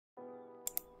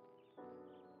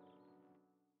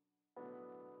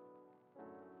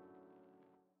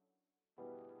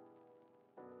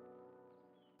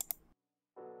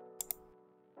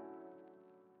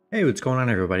Hey, what's going on,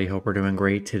 everybody? Hope we're doing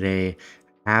great today.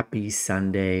 Happy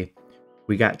Sunday.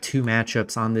 We got two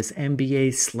matchups on this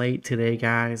NBA slate today,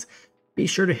 guys. Be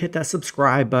sure to hit that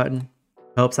subscribe button.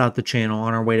 Helps out the channel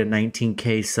on our way to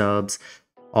 19K subs.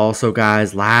 Also,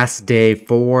 guys, last day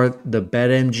for the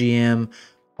BetMGM.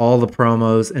 All the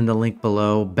promos in the link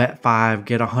below. Bet 5,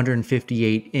 get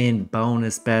 158 in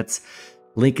bonus bets.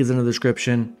 Link is in the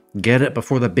description. Get it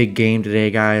before the big game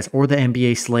today, guys, or the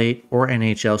NBA slate or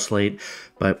NHL slate.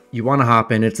 But you want to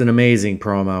hop in. It's an amazing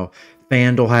promo.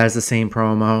 FanDuel has the same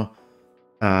promo.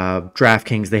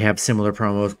 DraftKings, they have similar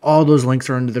promos. All those links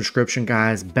are in the description,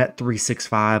 guys.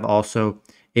 Bet365 also,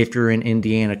 if you're in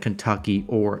Indiana, Kentucky,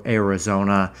 or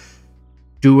Arizona.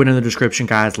 Do it in the description,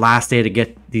 guys. Last day to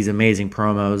get these amazing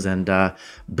promos and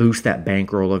boost that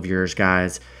bankroll of yours,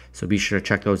 guys. So be sure to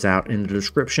check those out in the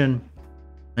description.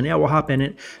 And yeah, we'll hop in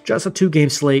it. Just a two-game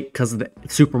slate because of the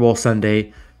Super Bowl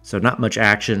Sunday. So not much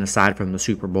action aside from the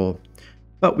Super Bowl.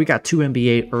 But we got two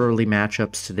NBA early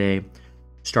matchups today.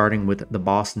 Starting with the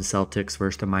Boston Celtics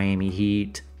versus the Miami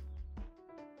Heat.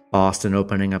 Boston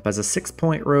opening up as a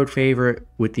 6-point road favorite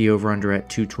with the over-under at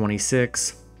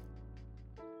 226.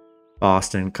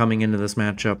 Boston coming into this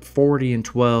matchup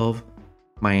 40-12.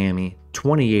 Miami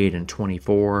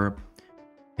 28-24.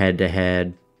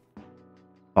 Head-to-head.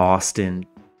 Boston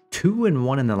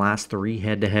 2-1 in the last three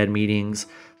head-to-head meetings.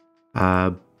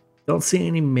 Don't see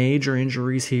any major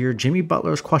injuries here. Jimmy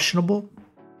Butler is questionable.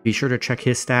 Be sure to check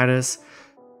his status.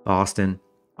 Boston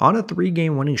on a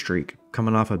 3-game winning streak,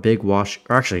 coming off a big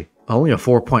only a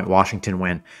 4-point Washington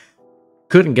win.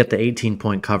 Couldn't get the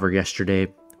 18-point cover yesterday,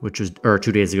 or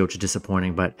 2 days ago, which is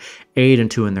disappointing. But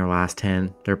 8-2 in their last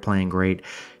 10. They're playing great.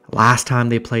 Last time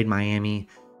they played Miami,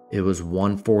 it was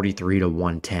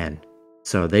 143-110.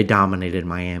 So they dominated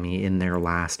Miami in their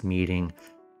last meeting.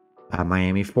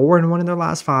 Miami 4-1 in their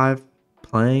last 5.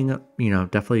 Playing,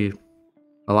 definitely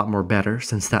a lot more better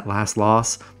since that last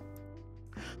loss.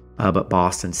 But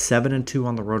Boston 7-2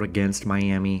 on the road against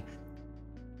Miami.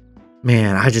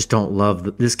 Man, I just don't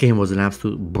love this game. Was an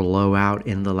absolute blowout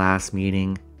in the last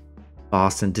meeting.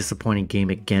 Boston, disappointing game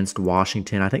against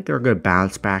Washington. I think they're a good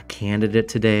bounce back candidate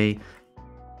today.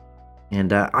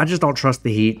 And I just don't trust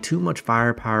the Heat. Too much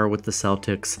firepower with the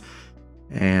Celtics.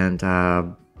 And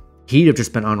Heat have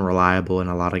just been unreliable in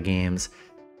a lot of games.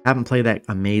 Haven't played that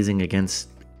amazing against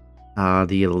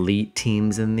the elite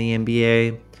teams in the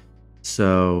NBA.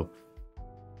 So,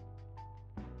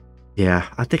 yeah,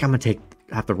 I think I'm going to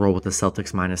have to roll with the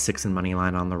Celtics -6 in money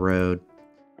line on the road.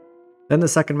 Then the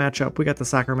second matchup, we got the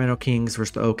Sacramento Kings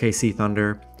versus the OKC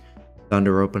Thunder.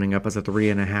 Thunder opening up as a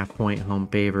 3.5-point home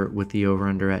favorite with the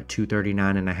over-under at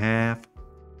 239.5.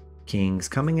 Kings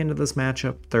coming into this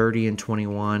matchup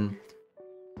 30-21.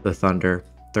 The Thunder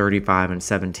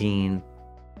 35-17.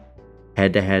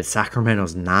 Head-to-head,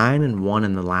 Sacramento's 9-1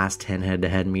 in the last 10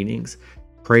 head-to-head meetings.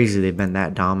 Crazy they've been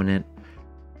that dominant.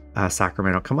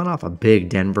 Sacramento coming off a big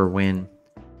Denver win.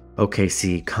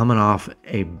 OKC coming off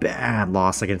a bad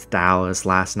loss against Dallas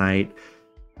last night.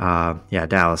 Yeah,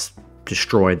 Dallas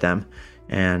destroyed them.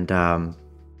 And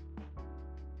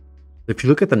if you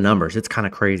look at the numbers, it's kind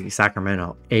of crazy.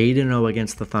 Sacramento 8-0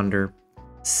 against the Thunder,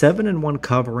 7-1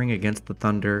 covering against the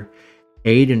Thunder,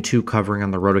 8-2 covering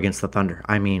on the road against the Thunder.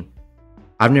 I mean,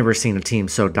 I've never seen a team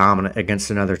so dominant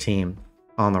against another team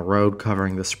on the road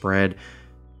covering the spread.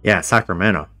 Yeah,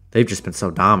 Sacramento, they've just been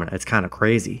so dominant. It's kind of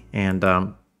crazy. And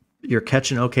you're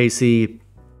catching OKC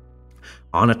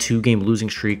on a 2-game losing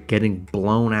streak, getting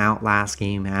blown out last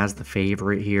game as the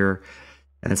favorite here.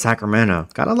 And then Sacramento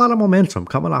got a lot of momentum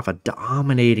coming off a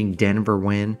dominating Denver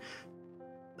win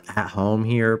at home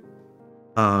here.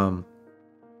 OKC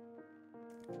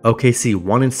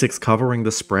 1-6 covering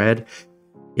the spread.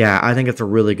 Yeah, I think it's a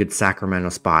really good Sacramento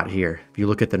spot here. If you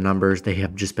look at the numbers, they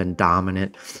have just been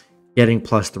dominant, getting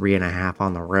 +3.5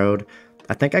 on the road.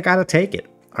 I think I got to take it.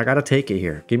 I got to take it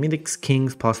here. Give me the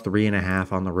Kings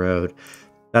 +3.5 on the road.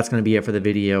 That's going to be it for the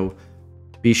video.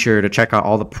 Be sure to check out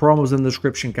all the promos in the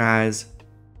description, guys.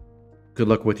 Good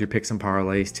luck with your picks and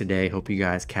parlays today. Hope you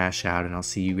guys cash out, and I'll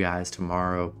see you guys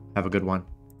tomorrow. Have a good one.